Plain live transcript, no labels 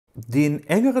Den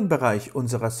engeren Bereich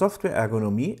unserer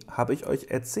Software-Ergonomie habe ich euch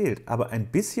erzählt, aber ein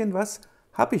bisschen was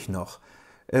habe ich noch.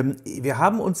 Wir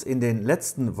haben uns in den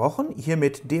letzten Wochen hier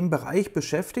mit dem Bereich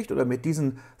beschäftigt oder mit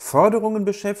diesen Forderungen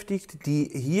beschäftigt, die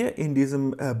hier in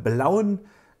diesem blauen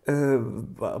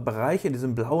Bereich, in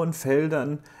diesen blauen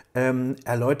Feldern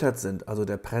erläutert sind. Also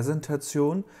der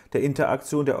Präsentation, der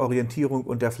Interaktion, der Orientierung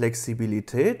und der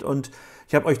Flexibilität. Und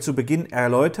ich habe euch zu Beginn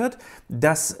erläutert,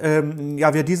 dass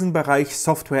wir diesen Bereich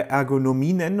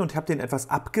Software-Ergonomie nennen und habe den etwas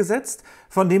abgesetzt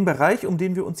von dem Bereich, um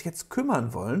den wir uns jetzt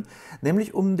kümmern wollen,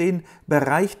 nämlich um den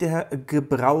Bereich der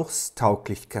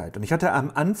Gebrauchstauglichkeit. Und ich hatte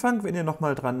am Anfang, wenn ihr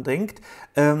nochmal dran denkt,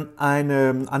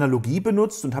 eine Analogie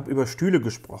benutzt und habe über Stühle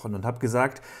gesprochen und habe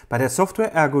gesagt, bei der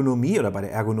Software-Ergonomie oder bei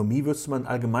der Ergonomie würde man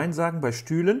allgemein sagen, bei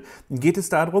Stühlen geht es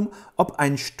darum, ob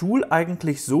ein Stuhl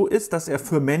eigentlich so ist, dass er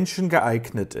für Menschen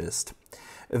geeignet ist.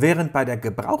 Während bei der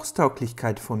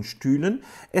Gebrauchstauglichkeit von Stühlen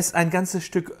es ein ganzes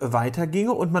Stück weiter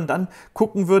ginge und man dann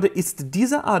gucken würde, ist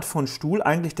diese Art von Stuhl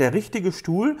eigentlich der richtige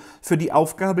Stuhl für die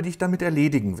Aufgabe, die ich damit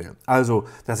erledigen will. Also,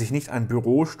 dass ich nicht einen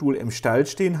Bürostuhl im Stall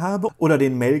stehen habe oder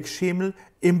den Melkschemel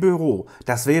im Büro.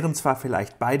 Das wären zwar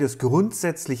vielleicht beides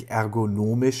grundsätzlich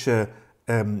ergonomische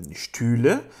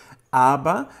Stühle,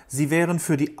 aber sie wären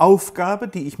für die Aufgabe,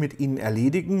 die ich mit ihnen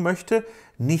erledigen möchte,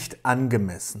 nicht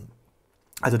angemessen.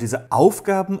 Also diese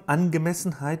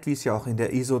Aufgabenangemessenheit, wie es ja auch in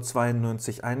der ISO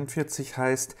 9241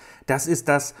 heißt, das ist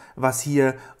das, was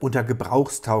hier unter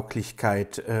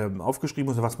Gebrauchstauglichkeit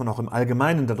aufgeschrieben ist und was man auch im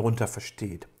Allgemeinen darunter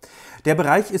versteht. Der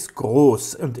Bereich ist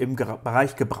groß und im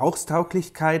Bereich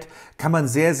Gebrauchstauglichkeit kann man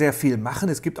sehr, sehr viel machen.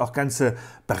 Es gibt auch ganze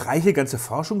Bereiche, ganze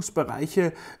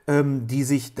Forschungsbereiche, die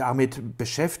sich damit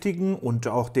beschäftigen und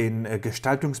auch den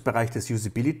Gestaltungsbereich des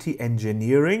Usability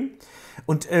Engineering.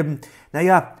 Und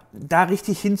da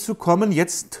richtig hinzukommen,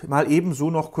 jetzt mal eben so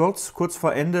noch kurz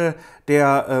vor Ende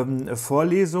der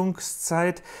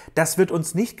Vorlesungszeit, das wird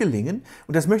uns nicht gelingen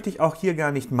und das möchte ich auch hier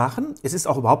gar nicht machen. Es ist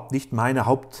auch überhaupt nicht meine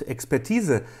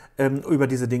Hauptexpertise, über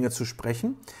diese Dinge zu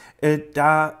sprechen.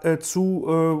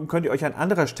 Dazu könnt ihr euch an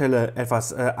anderer Stelle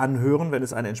etwas anhören, wenn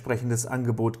es ein entsprechendes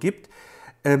Angebot gibt.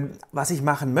 Was ich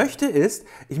machen möchte ist,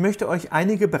 ich möchte euch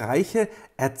einige Bereiche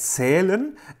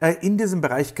erzählen in diesem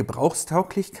Bereich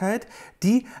Gebrauchstauglichkeit,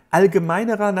 die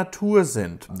allgemeinerer Natur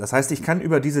sind. Das heißt, ich kann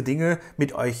über diese Dinge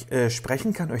mit euch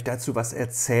sprechen, kann euch dazu was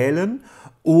erzählen,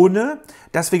 ohne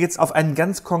dass wir jetzt auf einen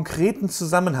ganz konkreten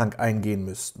Zusammenhang eingehen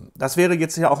müssten. Das wäre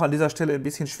jetzt ja auch an dieser Stelle ein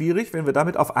bisschen schwierig, wenn wir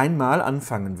damit auf einmal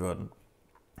anfangen würden.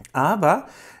 Aber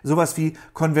sowas wie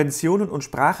Konventionen und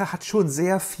Sprache hat schon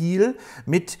sehr viel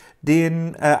mit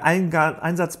dem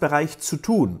Einsatzbereich zu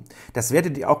tun. Das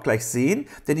werdet ihr auch gleich sehen,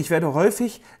 denn ich werde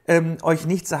häufig euch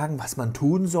nicht sagen, was man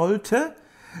tun sollte,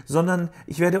 sondern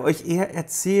ich werde euch eher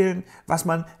erzählen, was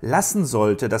man lassen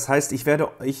sollte. Das heißt, ich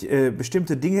werde euch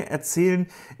bestimmte Dinge erzählen,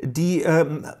 die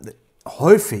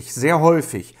häufig, sehr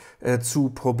häufig zu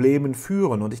Problemen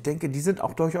führen. Und ich denke, die sind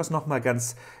auch durchaus nochmal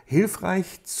ganz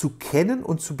hilfreich zu kennen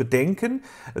und zu bedenken,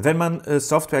 wenn man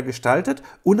Software gestaltet,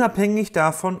 unabhängig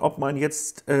davon, ob man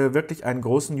jetzt wirklich einen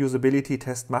großen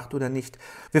Usability-Test macht oder nicht.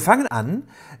 Wir fangen an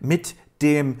mit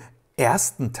dem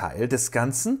ersten Teil des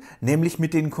Ganzen, nämlich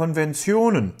mit den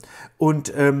Konventionen.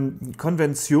 Und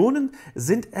Konventionen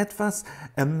sind etwas,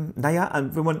 wenn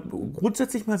man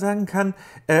grundsätzlich mal sagen kann,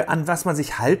 an was man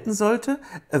sich halten sollte,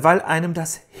 weil einem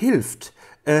das hilft,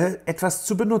 etwas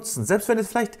zu benutzen. Selbst wenn es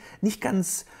vielleicht nicht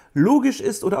ganz logisch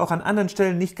ist oder auch an anderen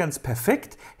Stellen nicht ganz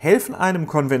perfekt, helfen einem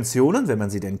Konventionen, wenn man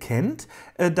sie denn kennt,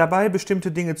 dabei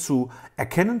bestimmte Dinge zu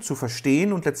erkennen, zu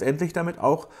verstehen und letztendlich damit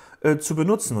auch zu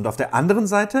benutzen. Und auf der anderen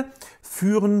Seite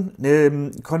führen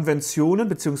Konventionen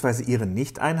bzw. ihre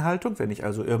Nichteinhaltung, wenn ich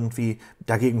also irgendwie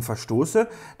dagegen verstoße,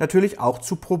 natürlich auch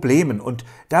zu Problemen. Und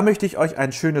da möchte ich euch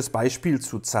ein schönes Beispiel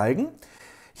zu zeigen.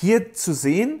 Hier zu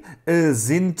sehen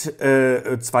sind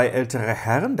zwei ältere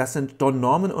Herren, das sind Don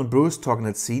Norman und Bruce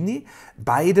Tognazini,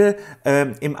 beide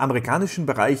im amerikanischen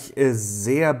Bereich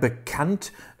sehr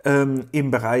bekannt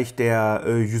im Bereich der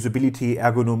Usability,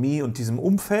 Ergonomie und diesem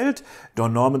Umfeld.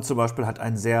 Don Norman zum Beispiel hat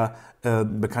ein sehr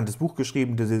bekanntes Buch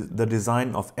geschrieben, The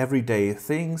Design of Everyday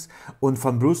Things. Und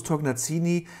von Bruce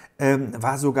Tognazini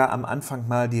war sogar am Anfang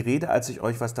mal die Rede, als ich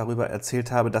euch was darüber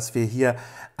erzählt habe, dass wir hier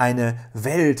eine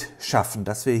Welt schaffen,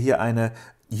 dass wir hier eine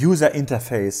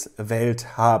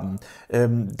User-Interface-Welt haben.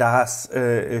 Das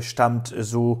stammt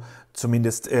so,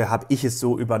 zumindest habe ich es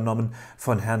so übernommen,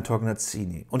 von Herrn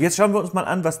Tognazini. Und jetzt schauen wir uns mal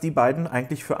an, was die beiden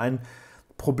eigentlich für ein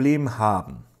Problem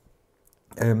haben.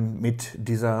 Mit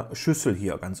dieser Schüssel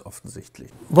hier ganz offensichtlich.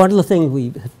 One of the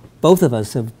things both of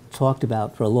us have talked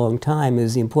about for a long time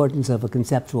is the importance of a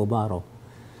conceptual model.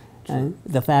 And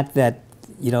the fact that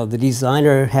you know, the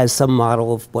designer has some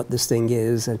model of what this thing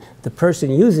is, and the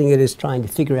person using it is trying to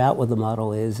figure out what the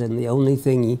model is, and the only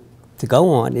thing to go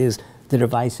on is the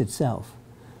device itself.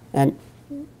 And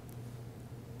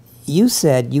you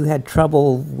said you had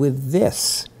trouble with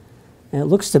this, and it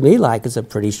looks to me like it's a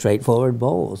pretty straightforward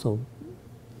bowl. So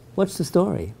what's the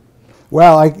story?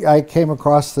 Well, I came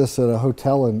across this at a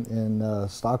hotel in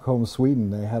Stockholm, Sweden.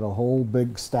 They had a whole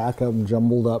big stack of them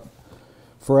jumbled up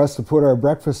for us to put our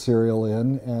breakfast cereal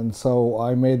in, and so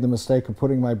I made the mistake of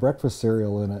putting my breakfast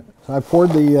cereal in it. So I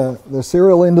poured the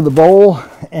cereal into the bowl,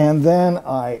 and then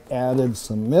I added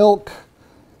some milk,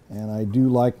 and I do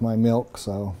like my milk,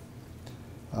 so...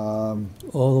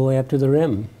 all the way up to the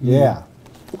rim. Yeah,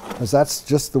 because that's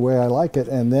just the way I like it,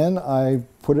 and then I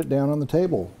put it down on the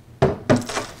table.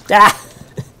 Ah!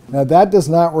 Now that does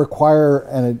not require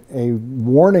a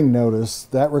warning notice,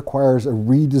 that requires a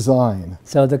redesign.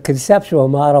 So the conceptual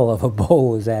model of a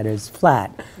bowl is that it's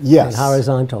flat Yes. and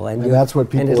horizontal. And that's what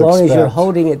people And as long as you're expect.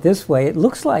 holding it this way, it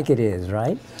looks like it is,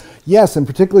 right? Yes, and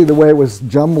particularly the way it was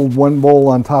jumbled one bowl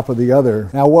on top of the other.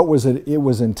 Now what was it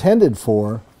was intended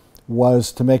for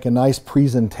was to make a nice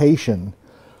presentation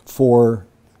for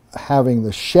having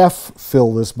the chef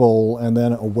fill this bowl and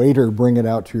then a waiter bring it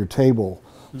out to your table.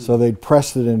 So they'd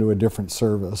pressed it into a different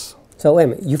service. So wait a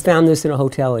minute, you found this in a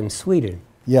hotel in Sweden.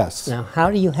 Yes. Now, how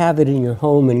do you have it in your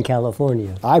home in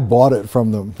California? I bought it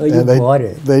from them. Oh, you and bought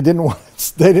it. They didn't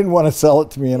want to sell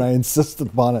it to me, and I insisted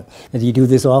upon it. And do you do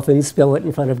this often, spill it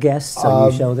in front of guests, or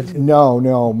you show that?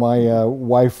 No, my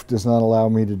wife does not allow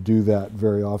me to do that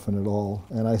very often at all,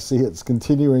 and I see it's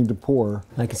continuing to pour.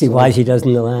 I can see why she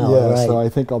doesn't allow Yeah, it, right? so I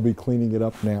think I'll be cleaning it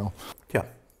up now. Tja,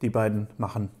 die beiden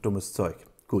machen dummes Zeug.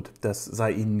 Gut, das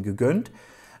sei ihnen gegönnt.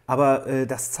 Aber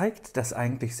das zeigt das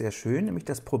eigentlich sehr schön, nämlich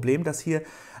das Problem, dass hier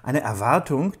eine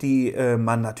Erwartung, die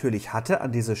man natürlich hatte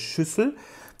an diese Schüssel,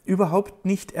 überhaupt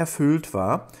nicht erfüllt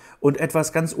war und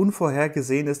etwas ganz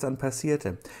Unvorhergesehenes dann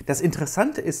passierte. Das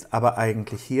Interessante ist aber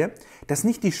eigentlich hier, dass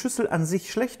nicht die Schüssel an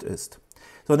sich schlecht ist,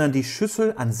 sondern die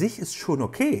Schüssel an sich ist schon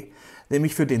okay.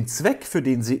 Nämlich für den Zweck, für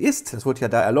den sie ist, das wird ja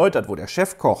da erläutert, wo der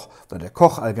Chefkoch oder der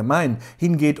Koch allgemein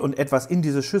hingeht und etwas in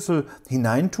diese Schüssel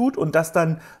hineintut und das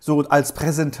dann so als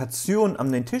Präsentation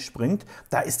an den Tisch bringt,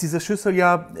 da ist diese Schüssel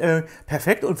ja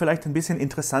perfekt und vielleicht ein bisschen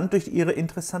interessant durch ihre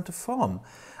interessante Form.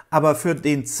 Aber für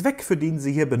den Zweck, für den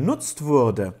sie hier benutzt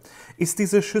wurde, ist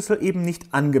diese Schüssel eben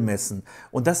nicht angemessen.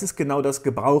 Und das ist genau das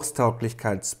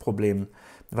Gebrauchstauglichkeitsproblem,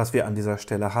 was wir an dieser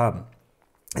Stelle haben.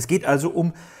 Es geht also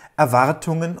um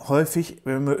Erwartungen häufig,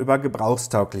 wenn wir über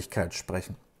Gebrauchstauglichkeit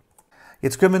sprechen.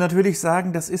 Jetzt können wir natürlich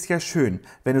sagen, das ist ja schön,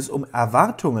 wenn es um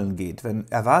Erwartungen geht, wenn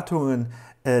Erwartungen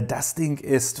das Ding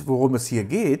ist, worum es hier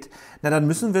geht, na dann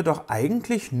müssen wir doch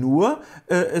eigentlich nur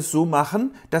es so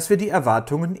machen, dass wir die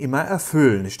Erwartungen immer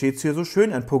erfüllen. Es steht hier so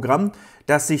schön, ein Programm,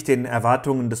 das sich den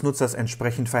Erwartungen des Nutzers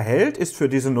entsprechend verhält, ist für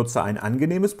diesen Nutzer ein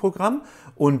angenehmes Programm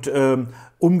und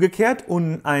umgekehrt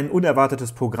ein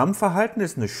unerwartetes Programmverhalten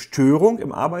ist eine Störung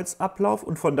im Arbeitsablauf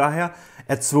und von daher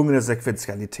erzwungene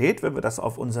Sequenzialität, wenn wir das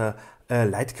auf unser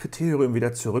Leitkriterium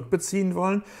wieder zurückbeziehen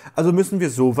wollen. Also müssen wir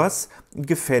sowas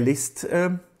gefälligst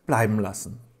bleiben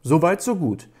lassen. Soweit, so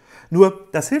gut. Nur,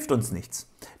 das hilft uns nichts.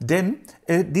 Denn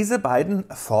diese beiden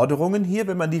Forderungen hier,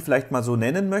 wenn man die vielleicht mal so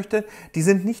nennen möchte, die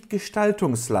sind nicht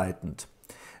gestaltungsleitend.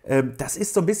 Das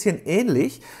ist so ein bisschen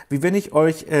ähnlich, wie wenn ich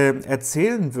euch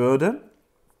erzählen würde,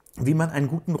 wie man einen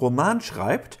guten Roman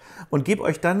schreibt und gebe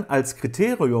euch dann als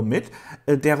Kriterium mit,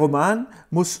 der Roman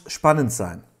muss spannend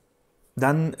sein.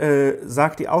 Dann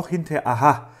sagt ihr auch hinterher,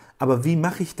 aha, aber wie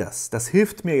mache ich das? Das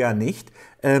hilft mir ja nicht.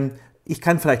 Ich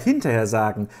kann vielleicht hinterher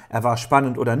sagen, er war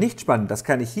spannend oder nicht spannend. Das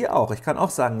kann ich hier auch. Ich kann auch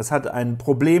sagen, es hat ein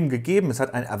Problem gegeben, es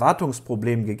hat ein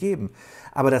Erwartungsproblem gegeben.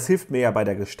 Aber das hilft mir ja bei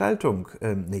der Gestaltung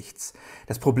nichts.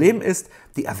 Das Problem ist,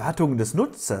 die Erwartungen des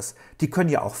Nutzers, die können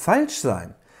ja auch falsch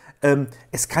sein.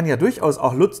 Es kann ja durchaus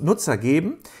auch Nutzer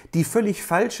geben, die völlig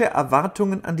falsche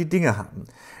Erwartungen an die Dinge haben.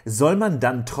 Soll man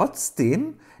dann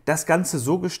trotzdem das Ganze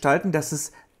so gestalten, dass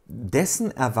es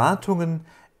dessen Erwartungen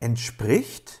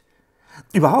entspricht?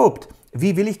 Überhaupt,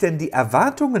 wie will ich denn die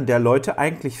Erwartungen der Leute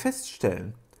eigentlich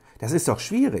feststellen? Das ist doch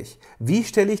schwierig. Wie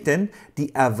stelle ich denn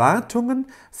die Erwartungen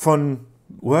von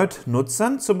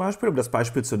Word-Nutzern zum Beispiel, um das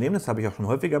Beispiel zu nehmen, das habe ich auch schon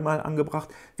häufiger mal angebracht,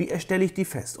 wie erstelle ich die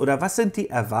fest? Oder was sind die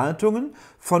Erwartungen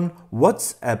von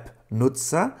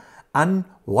WhatsApp-Nutzer an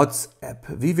WhatsApp?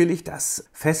 Wie will ich das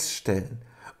feststellen?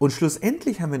 Und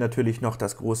schlussendlich haben wir natürlich noch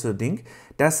das große Ding,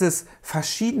 dass es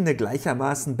verschiedene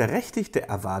gleichermaßen berechtigte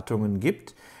Erwartungen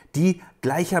gibt, die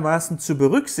gleichermaßen zu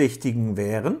berücksichtigen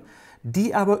wären,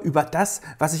 die aber über das,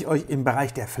 was ich euch im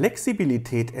Bereich der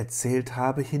Flexibilität erzählt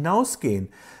habe, hinausgehen.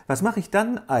 Was mache ich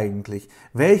dann eigentlich?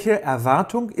 Welche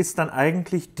Erwartung ist dann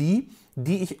eigentlich die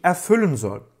ich erfüllen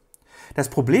soll? Das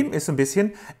Problem ist ein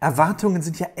bisschen, Erwartungen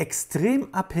sind ja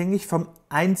extrem abhängig vom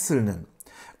Einzelnen.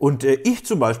 Und ich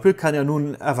zum Beispiel kann ja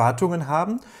nun Erwartungen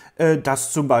haben,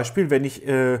 dass zum Beispiel, wenn ich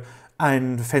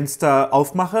ein Fenster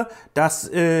aufmache, dass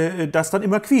das dann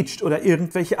immer quietscht oder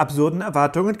irgendwelche absurden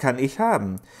Erwartungen kann ich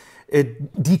haben.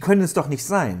 Die können es doch nicht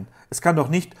sein. Es kann doch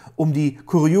nicht um die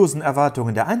kuriosen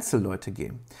Erwartungen der Einzelleute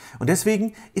gehen. Und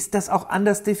deswegen ist das auch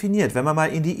anders definiert. Wenn man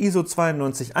mal in die ISO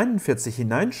 9241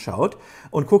 hineinschaut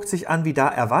und guckt sich an, wie da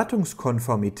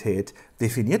Erwartungskonformität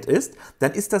definiert ist,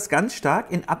 dann ist das ganz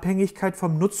stark in Abhängigkeit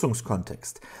vom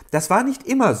Nutzungskontext. Das war nicht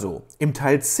immer so. Im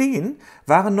Teil 10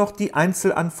 waren noch die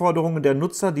Einzelanforderungen der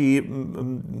Nutzer, die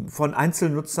von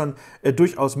Einzelnutzern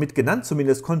durchaus mitgenannt,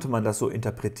 zumindest konnte man das so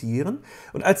interpretieren.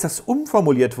 Und als das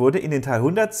umformuliert wurde in den Teil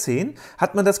 110,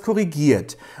 hat man das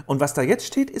korrigiert. Und was da jetzt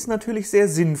steht, ist natürlich sehr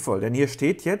sinnvoll, denn hier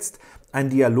steht jetzt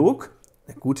ein Dialog.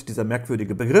 Gut, dieser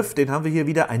merkwürdige Begriff, den haben wir hier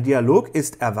wieder. Ein Dialog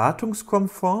ist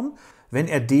erwartungskonform, wenn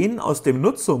er den aus dem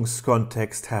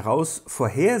Nutzungskontext heraus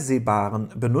vorhersehbaren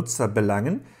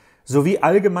Benutzerbelangen sowie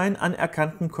allgemein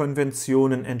anerkannten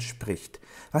Konventionen entspricht.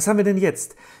 Was haben wir denn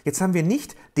jetzt? Jetzt haben wir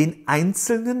nicht den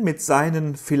Einzelnen mit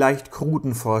seinen vielleicht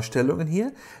kruden Vorstellungen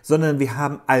hier, sondern wir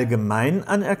haben allgemein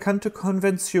anerkannte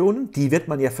Konventionen, die wird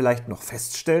man ja vielleicht noch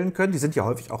feststellen können, die sind ja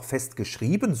häufig auch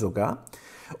festgeschrieben sogar.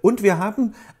 Und wir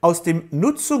haben aus dem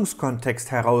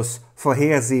Nutzungskontext heraus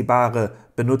vorhersehbare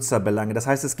Benutzerbelange. Das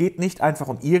heißt, es geht nicht einfach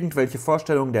um irgendwelche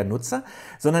Vorstellungen der Nutzer,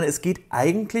 sondern es geht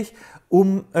eigentlich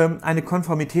um eine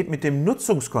Konformität mit dem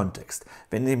Nutzungskontext.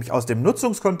 Wenn nämlich aus dem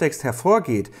Nutzungskontext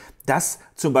hervorgeht, dass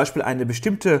zum Beispiel eine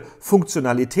bestimmte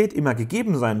Funktionalität immer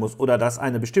gegeben sein muss oder dass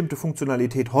eine bestimmte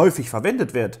Funktionalität häufig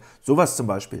verwendet wird, sowas zum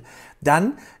Beispiel,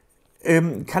 dann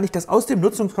kann ich das aus dem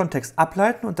Nutzungskontext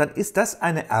ableiten und dann ist das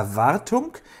eine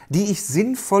Erwartung, die ich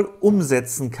sinnvoll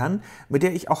umsetzen kann, mit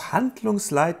der ich auch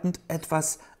handlungsleitend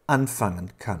etwas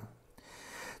anfangen kann.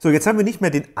 So, jetzt haben wir nicht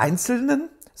mehr den Einzelnen,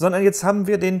 sondern jetzt haben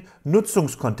wir den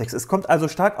Nutzungskontext. Es kommt also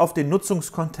stark auf den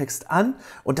Nutzungskontext an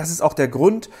und das ist auch der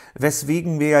Grund,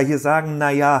 weswegen wir ja hier sagen,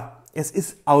 naja, es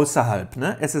ist außerhalb,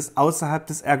 ne? Es ist außerhalb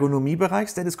des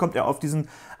Ergonomiebereichs, denn es kommt ja auf diesen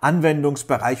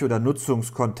Anwendungsbereich oder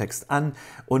Nutzungskontext an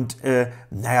und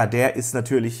naja, der ist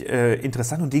natürlich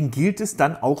interessant und den gilt es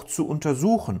dann auch zu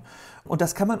untersuchen. Und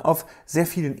das kann man auf sehr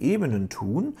vielen Ebenen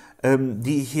tun,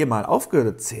 die ich hier mal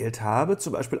aufgezählt habe,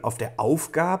 zum Beispiel auf der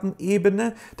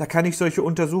Aufgabenebene. Da kann ich solche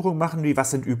Untersuchungen machen, wie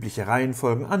was sind übliche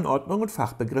Reihenfolgen, Anordnungen,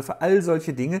 Fachbegriffe, all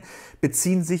solche Dinge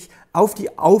beziehen sich auf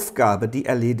die Aufgabe, die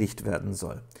erledigt werden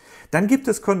soll. Dann gibt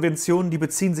es Konventionen, die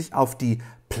beziehen sich auf die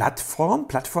Plattform.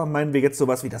 Plattform meinen wir jetzt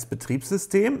sowas wie das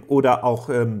Betriebssystem oder auch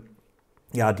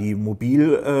ja, die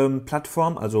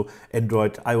Mobilplattform, also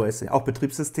Android, iOS sind auch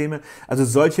Betriebssysteme. Also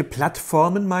solche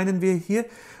Plattformen meinen wir hier.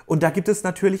 Und da gibt es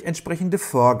natürlich entsprechende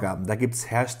Vorgaben. Da gibt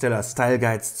es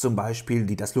Hersteller-Style-Guides zum Beispiel,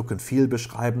 die das Look and Feel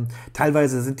beschreiben.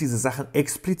 Teilweise sind diese Sachen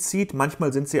explizit,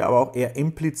 manchmal sind sie aber auch eher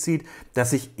implizit,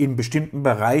 dass sich in bestimmten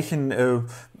Bereichen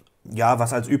ja,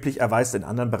 was als üblich erweist, in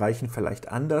anderen Bereichen vielleicht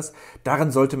anders.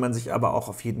 Daran sollte man sich aber auch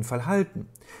auf jeden Fall halten.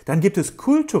 Dann gibt es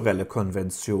kulturelle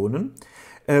Konventionen,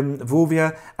 wo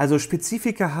wir also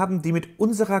Spezifika haben, die mit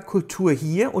unserer Kultur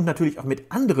hier und natürlich auch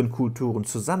mit anderen Kulturen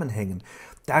zusammenhängen.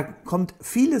 Da kommt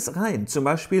vieles rein. Zum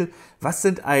Beispiel, was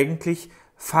sind eigentlich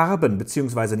Farben,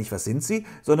 beziehungsweise nicht, was sind sie,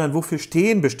 sondern wofür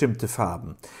stehen bestimmte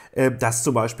Farben. Dass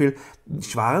zum Beispiel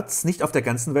Schwarz nicht auf der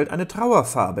ganzen Welt eine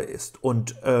Trauerfarbe ist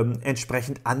und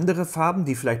entsprechend andere Farben,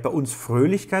 die vielleicht bei uns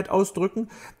Fröhlichkeit ausdrücken,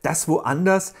 das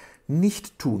woanders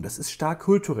nicht tun. Das ist stark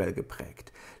kulturell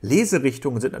geprägt.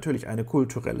 Leserichtungen sind natürlich eine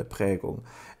kulturelle Prägung.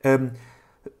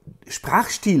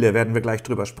 Sprachstile, werden wir gleich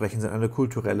drüber sprechen, sind eine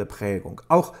kulturelle Prägung.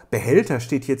 Auch Behälter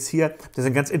steht jetzt hier, das ist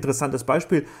ein ganz interessantes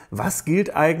Beispiel. Was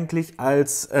gilt eigentlich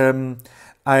als ein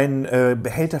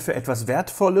Behälter für etwas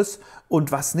Wertvolles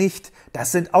und was nicht?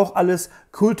 Das sind auch alles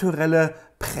kulturelle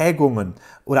Prägungen.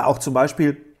 Oder auch zum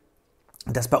Beispiel,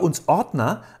 dass bei uns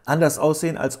Ordner anders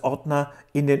aussehen als Ordner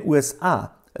in den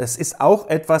USA. Es ist auch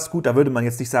etwas, gut, da würde man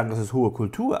jetzt nicht sagen, das ist hohe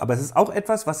Kultur, aber es ist auch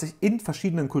etwas, was sich in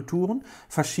verschiedenen Kulturen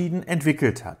verschieden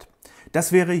entwickelt hat.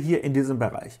 Das wäre hier in diesem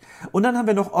Bereich. Und dann haben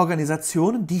wir noch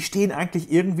Organisationen, die stehen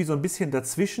eigentlich irgendwie so ein bisschen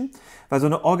dazwischen, weil so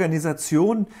eine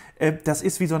Organisation, das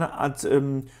ist wie so eine Art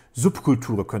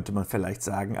Subkultur, könnte man vielleicht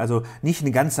sagen. Also nicht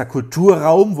ein ganzer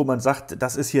Kulturraum, wo man sagt,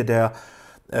 das ist hier der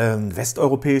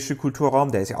westeuropäische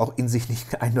Kulturraum, der ist ja auch in sich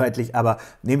nicht einheitlich, aber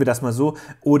nehmen wir das mal so,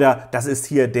 oder das ist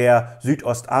hier der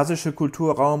südostasische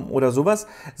Kulturraum oder sowas,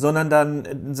 sondern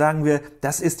dann sagen wir,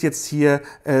 das ist jetzt hier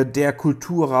der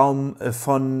Kulturraum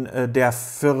von der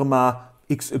Firma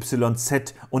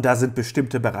XYZ und da sind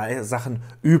bestimmte Sachen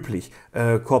üblich.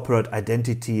 Corporate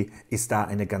Identity ist da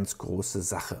eine ganz große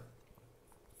Sache.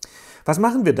 Was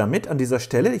machen wir damit an dieser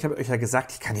Stelle? Ich habe euch ja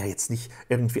gesagt, ich kann ja jetzt nicht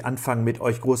irgendwie anfangen, mit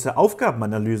euch große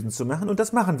Aufgabenanalysen zu machen und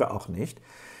das machen wir auch nicht.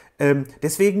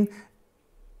 Deswegen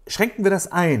schränken wir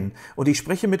das ein und ich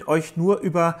spreche mit euch nur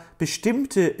über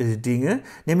bestimmte Dinge,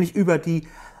 nämlich über die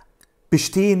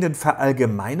bestehenden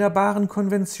verallgemeinerbaren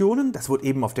Konventionen. Das wurde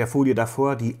eben auf der Folie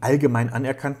davor die allgemein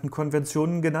anerkannten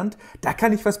Konventionen genannt. Da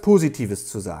kann ich was Positives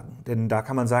zu sagen, denn da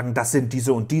kann man sagen, das sind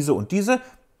diese und diese und diese.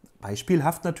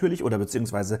 Beispielhaft natürlich oder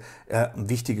beziehungsweise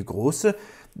wichtige große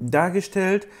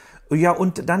dargestellt. Ja,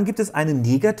 und dann gibt es einen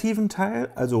negativen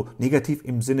Teil, also negativ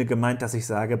im Sinne gemeint, dass ich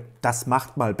sage, das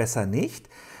macht mal besser nicht.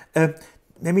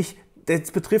 Nämlich,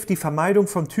 das betrifft die Vermeidung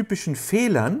von typischen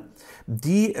Fehlern,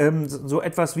 die so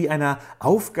etwas wie einer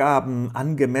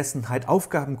Aufgabenangemessenheit,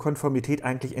 Aufgabenkonformität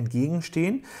eigentlich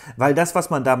entgegenstehen, weil das,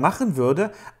 was man da machen würde,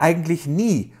 eigentlich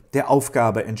nie der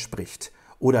Aufgabe entspricht.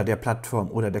 Oder der Plattform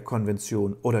oder der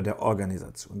Konvention oder der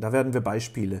Organisation. Da werden wir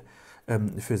Beispiele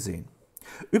für sehen.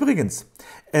 Übrigens,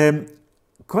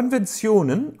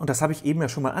 Konventionen, und das habe ich eben ja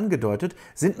schon mal angedeutet,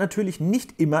 sind natürlich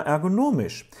nicht immer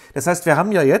ergonomisch. Das heißt, wir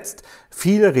haben ja jetzt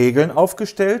viele Regeln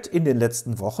aufgestellt in den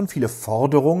letzten Wochen, viele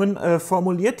Forderungen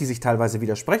formuliert, die sich teilweise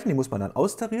widersprechen, die muss man dann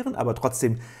austarieren, aber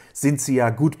trotzdem sind sie ja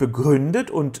gut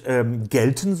begründet und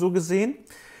gelten so gesehen.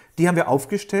 Die haben wir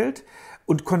aufgestellt.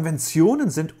 Und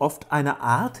Konventionen sind oft eine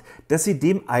Art, dass sie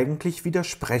dem eigentlich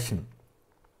widersprechen.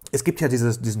 Es gibt ja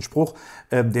diesen Spruch,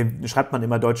 den schreibt man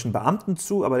immer deutschen Beamten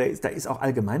zu, aber da ist auch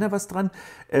allgemeiner was dran,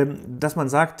 dass man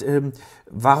sagt,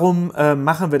 warum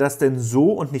machen wir das denn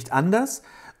so und nicht anders?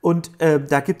 Und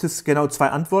da gibt es genau zwei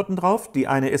Antworten drauf. Die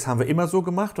eine ist, haben wir immer so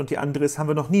gemacht und die andere ist, haben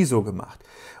wir noch nie so gemacht.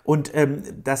 Und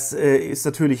das ist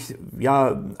natürlich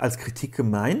ja als Kritik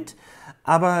gemeint.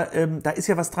 Aber da ist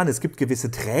ja was dran. Es gibt gewisse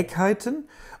Trägheiten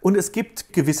und es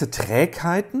gibt gewisse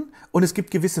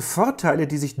Vorteile,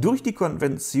 die sich durch die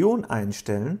Konvention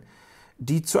einstellen,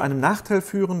 die zu einem Nachteil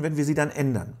führen, wenn wir sie dann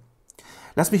ändern.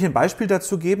 Lass mich ein Beispiel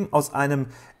dazu geben aus einem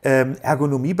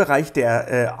Ergonomiebereich,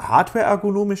 der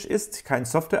Hardware-ergonomisch ist, kein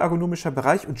Software-ergonomischer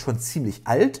Bereich und schon ziemlich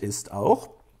alt ist auch.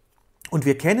 Und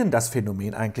wir kennen das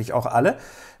Phänomen eigentlich auch alle,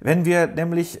 wenn wir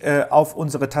nämlich auf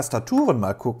unsere Tastaturen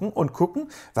mal gucken und gucken,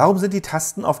 warum sind die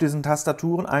Tasten auf diesen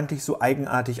Tastaturen eigentlich so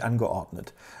eigenartig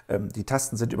angeordnet. Die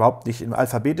Tasten sind überhaupt nicht in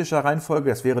alphabetischer Reihenfolge,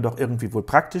 das wäre doch irgendwie wohl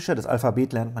praktischer. Das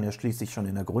Alphabet lernt man ja schließlich schon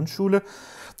in der Grundschule.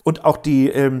 Und auch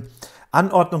die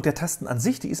Anordnung der Tasten an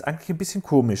sich, die ist eigentlich ein bisschen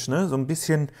komisch, ne? So ein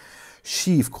bisschen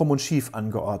schief, krumm und schief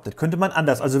angeordnet. Könnte man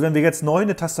anders. Also wenn wir jetzt neu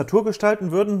eine Tastatur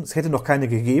gestalten würden, es hätte noch keine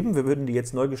gegeben, wir würden die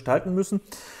jetzt neu gestalten müssen,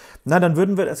 na, dann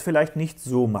würden wir das vielleicht nicht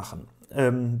so machen,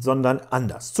 sondern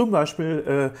anders. Zum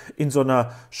Beispiel in so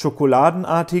einer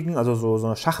schokoladenartigen, also so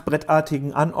einer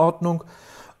schachbrettartigen Anordnung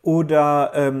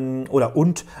oder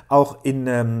auch in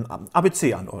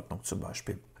ABC-Anordnung zum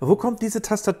Beispiel. Wo kommt diese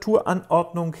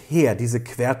Tastaturanordnung her, diese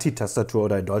QWERTY-Tastatur?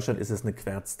 Oder in Deutschland ist es eine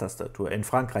Querz-Tastatur, in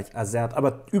Frankreich Azert,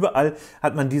 aber überall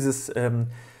hat man dieses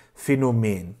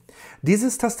Phänomen.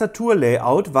 Dieses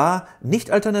Tastaturlayout war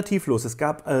nicht alternativlos. Es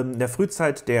gab in der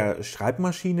Frühzeit der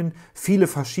Schreibmaschinen viele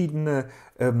verschiedene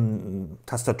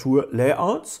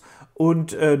Tastaturlayouts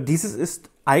und dieses ist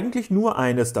eigentlich nur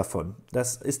eines davon.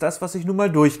 Das ist das, was sich nun mal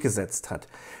durchgesetzt hat.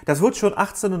 Das wurde schon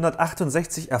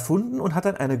 1868 erfunden und hat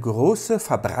dann eine große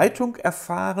Verbreitung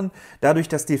erfahren, dadurch,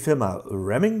 dass die Firma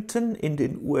Remington in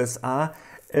den USA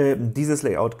dieses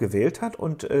Layout gewählt hat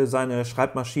und seine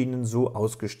Schreibmaschinen so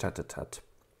ausgestattet hat.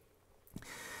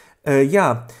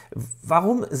 Ja,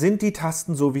 warum sind die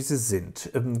Tasten so, wie sie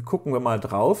sind? Gucken wir mal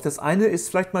drauf. Das eine ist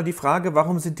vielleicht mal die Frage,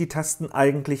 warum sind die Tasten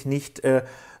eigentlich nicht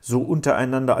so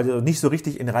untereinander, also nicht so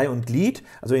richtig in Reihe und Glied,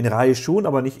 also in Reihe schon,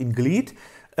 aber nicht in Glied.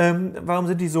 Warum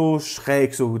sind die so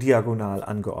schräg, so diagonal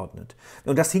angeordnet?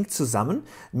 Und das hängt zusammen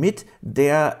mit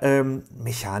der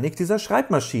Mechanik dieser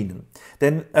Schreibmaschinen.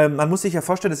 Denn man muss sich ja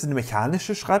vorstellen, das sind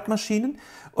mechanische Schreibmaschinen.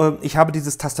 Ich habe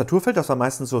dieses Tastaturfeld, das war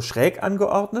meistens so schräg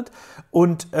angeordnet.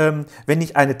 Und wenn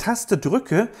ich eine Taste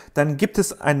drücke, dann gibt es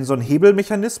so einen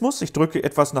Hebelmechanismus. Ich drücke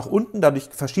etwas nach unten, dadurch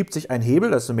verschiebt sich ein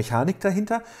Hebel, da ist eine Mechanik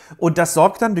dahinter. Und das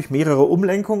sorgt dann durch mehrere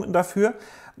Umlenkungen dafür,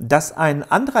 dass ein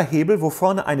anderer Hebel, wo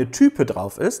vorne eine Type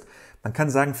drauf ist, man kann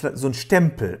sagen, so ein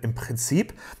Stempel im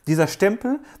Prinzip. Dieser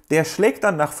Stempel, der schlägt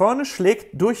dann nach vorne,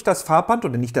 schlägt durch das Farbband,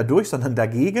 oder nicht dadurch, sondern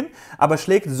dagegen, aber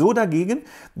schlägt so dagegen,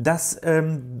 dass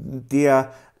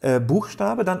der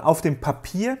Buchstabe dann auf dem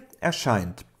Papier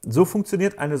erscheint. So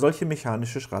funktioniert eine solche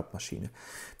mechanische Schreibmaschine.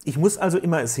 Ich muss also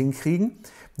immer es hinkriegen,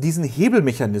 diesen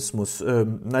Hebelmechanismus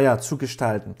zu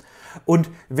gestalten. Und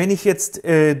wenn ich jetzt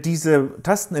diese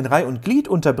Tasten in Reih und Glied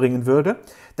unterbringen würde,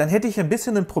 dann hätte ich ein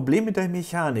bisschen ein Problem mit der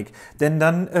Mechanik. Denn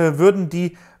dann würden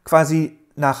die quasi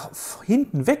nach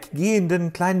hinten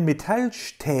weggehenden kleinen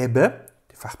Metallstäbe,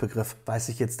 Fachbegriff weiß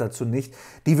ich jetzt dazu nicht,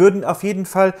 die würden auf jeden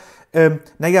Fall,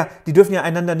 die dürfen ja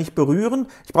einander nicht berühren.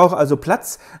 Ich brauche also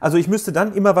Platz. Also ich müsste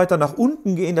dann immer weiter nach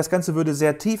unten gehen. Das Ganze würde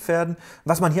sehr tief werden.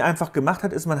 Was man hier einfach gemacht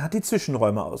hat, ist, man hat die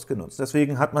Zwischenräume ausgenutzt.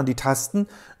 Deswegen hat man die Tasten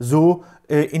so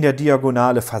in der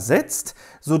Diagonale versetzt,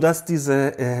 sodass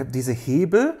diese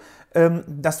Hebel,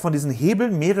 dass von diesen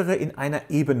Hebeln mehrere in einer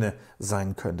Ebene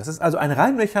sein können. Das ist also ein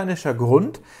rein mechanischer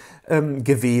Grund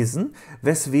gewesen,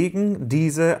 weswegen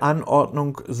diese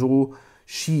Anordnung so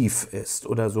schief ist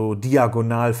oder so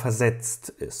diagonal versetzt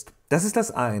ist. Das ist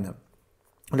das eine.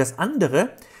 Und das andere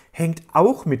hängt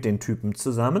auch mit den Typen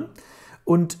zusammen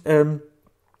und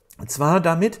zwar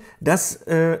damit, dass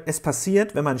es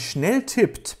passiert, wenn man schnell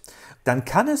tippt, dann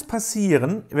kann es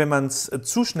passieren, wenn man es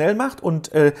zu schnell macht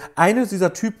und eine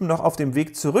dieser Typen noch auf dem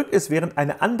Weg zurück ist, während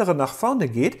eine andere nach vorne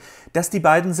geht, dass die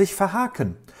beiden sich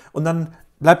verhaken. Und dann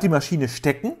bleibt die Maschine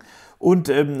stecken und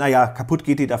kaputt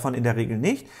geht die davon in der Regel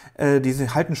nicht. Die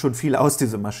halten schon viel aus,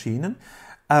 diese Maschinen.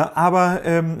 Aber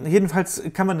jedenfalls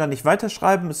kann man da nicht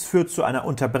weiterschreiben. Es führt zu einer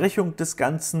Unterbrechung des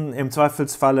Ganzen. Im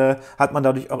Zweifelsfalle hat man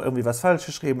dadurch auch irgendwie was falsch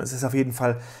geschrieben. Es ist auf jeden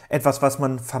Fall etwas, was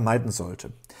man vermeiden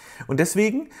sollte. Und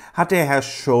deswegen hat der Herr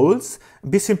Scholz ein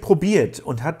bisschen probiert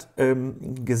und hat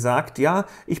gesagt, ja,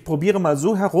 ich probiere mal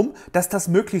so herum, dass das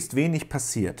möglichst wenig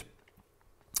passiert.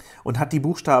 Und hat die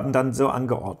Buchstaben dann so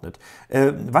angeordnet.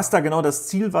 Was da genau das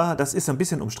Ziel war, das ist ein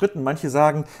bisschen umstritten. Manche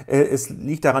sagen, es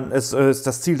liegt daran, es ist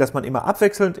das Ziel, dass man immer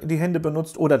abwechselnd die Hände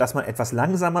benutzt oder dass man etwas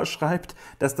langsamer schreibt,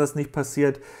 dass das nicht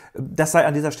passiert. Das sei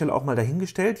an dieser Stelle auch mal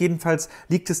dahingestellt. Jedenfalls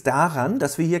liegt es daran,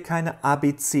 dass wir hier keine A,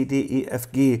 B, C, D, E,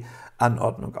 F, G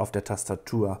Anordnung auf der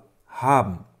Tastatur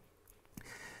haben.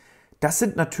 Das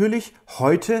sind natürlich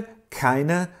heute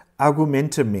keine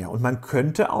Argumente mehr. Und man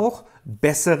könnte auch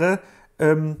bessere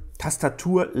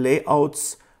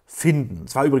Tastaturlayouts finden.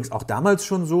 Es war übrigens auch damals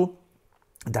schon so,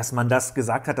 dass man das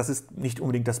gesagt hat, das ist nicht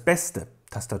unbedingt das beste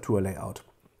Tastaturlayout.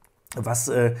 Was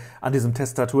an diesem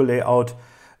Tastaturlayout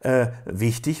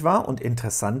wichtig war und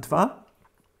interessant war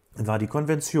die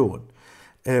Konvention.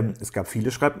 Es gab viele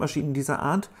Schreibmaschinen dieser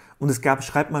Art und es gab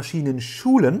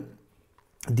Schreibmaschinenschulen,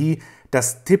 die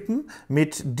das Tippen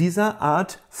mit dieser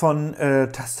Art von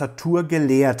Tastatur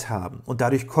gelehrt haben. Und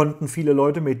dadurch konnten viele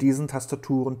Leute mit diesen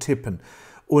Tastaturen tippen.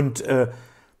 Und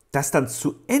das dann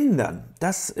zu ändern,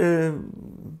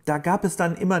 da gab es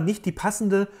dann immer nicht die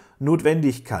passende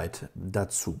Notwendigkeit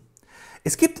dazu.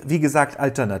 Es gibt, wie gesagt,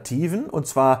 Alternativen, und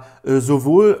zwar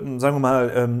sowohl, sagen wir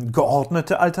mal,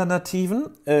 geordnete Alternativen,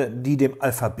 die dem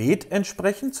Alphabet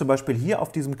entsprechen, zum Beispiel hier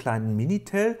auf diesem kleinen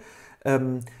Minitel.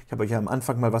 Ich habe euch ja am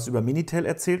Anfang mal was über Minitel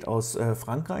erzählt aus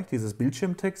Frankreich, dieses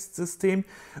Bildschirmtextsystem.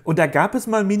 Und da gab es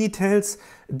mal Minitels,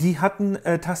 die hatten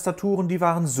Tastaturen, die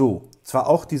waren so. Zwar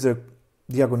auch diese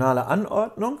diagonale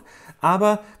Anordnung,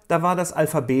 aber da war das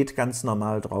Alphabet ganz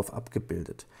normal drauf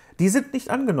abgebildet. Die sind nicht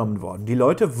angenommen worden. Die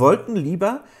Leute wollten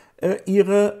lieber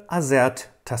ihre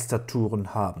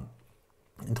Assert-Tastaturen haben.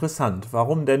 Interessant.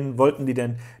 Warum denn wollten die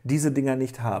denn diese Dinger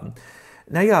nicht haben?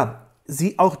 Naja,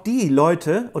 auch die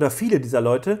Leute oder viele dieser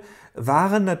Leute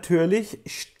waren natürlich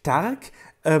stark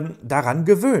daran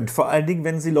gewöhnt. Vor allen Dingen,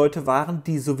 wenn sie Leute waren,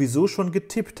 die sowieso schon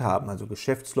getippt haben, also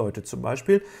Geschäftsleute zum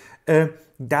Beispiel.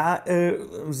 Da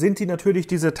sind die natürlich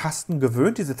diese Tasten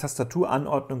gewöhnt, diese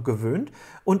Tastaturanordnung gewöhnt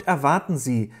und erwarten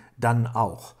sie dann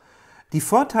auch. Die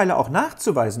Vorteile auch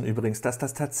nachzuweisen übrigens, dass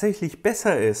das tatsächlich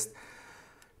besser ist,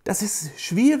 das ist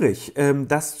schwierig,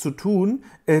 das zu tun.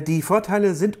 Die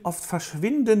Vorteile sind oft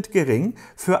verschwindend gering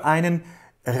für einen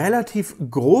relativ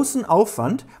großen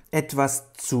Aufwand,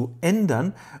 etwas zu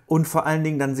ändern und vor allen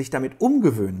Dingen dann sich damit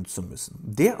umgewöhnen zu müssen.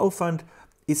 Der Aufwand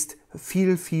ist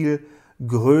viel, viel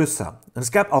größer. Und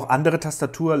es gab auch andere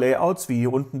Tastaturlayouts, wie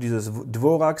hier unten dieses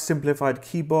Dvorak Simplified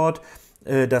Keyboard.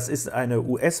 Das ist eine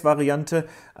US-Variante,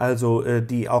 also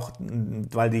die auch,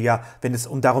 weil die ja, wenn es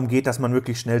darum geht, dass man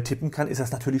wirklich schnell tippen kann, ist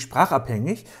das natürlich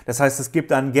sprachabhängig. Das heißt, es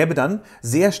gäbe dann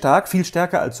sehr stark, viel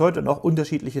stärker als heute noch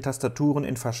unterschiedliche Tastaturen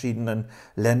in verschiedenen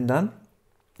Ländern.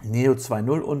 Neo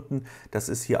 2.0 unten, das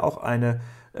ist hier auch ein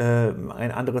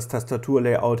anderes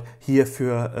Tastaturlayout, hier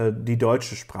für die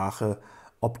deutsche Sprache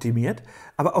optimiert.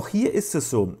 Aber auch hier ist es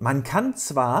so, man kann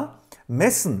zwar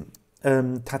messen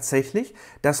tatsächlich,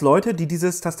 dass Leute, die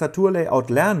dieses Tastaturlayout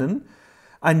lernen,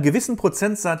 einen gewissen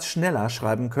Prozentsatz schneller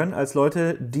schreiben können als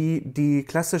Leute, die die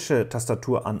klassische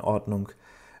Tastaturanordnung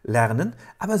lernen.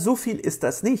 Aber so viel ist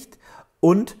das nicht.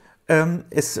 Und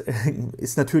es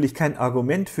ist natürlich kein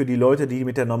Argument für die Leute, die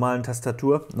mit der normalen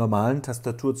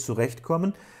Tastatur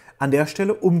zurechtkommen, an der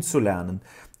Stelle umzulernen.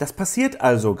 Das passiert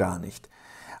also gar nicht.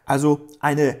 Also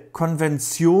eine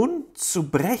Konvention zu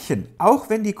brechen, auch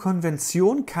wenn die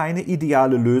Konvention keine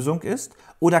ideale Lösung ist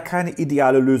oder keine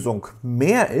ideale Lösung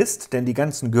mehr ist, denn die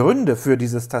ganzen Gründe für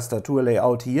dieses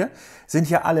Tastaturlayout hier sind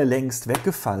ja alle längst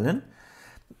weggefallen,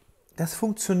 das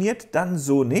funktioniert dann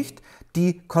so nicht.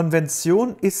 Die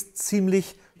Konvention ist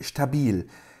ziemlich stabil,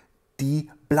 die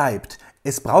bleibt.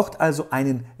 Es braucht also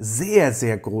einen sehr,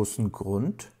 sehr großen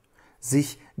Grund,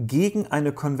 sich gegen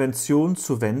eine Konvention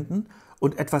zu wenden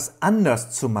und etwas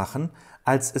anders zu machen,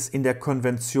 als es in der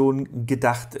Konvention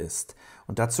gedacht ist.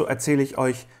 Und dazu erzähle ich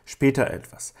euch später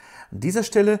etwas. An dieser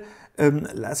Stelle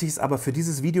lasse ich es aber für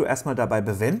dieses Video erstmal dabei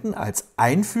bewenden, als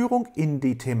Einführung in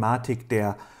die Thematik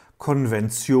der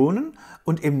Konventionen.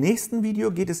 Und im nächsten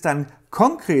Video geht es dann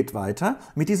konkret weiter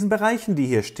mit diesen Bereichen, die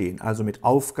hier stehen, also mit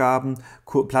Aufgaben,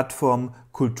 Plattform,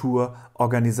 Kultur,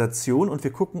 Organisation. Und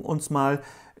wir gucken uns mal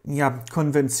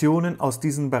Konventionen aus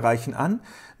diesen Bereichen an,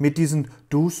 mit diesen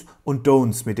Do's und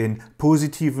Don'ts, mit den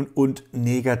positiven und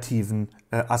negativen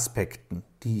Aspekten,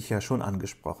 die ich ja schon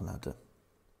angesprochen hatte.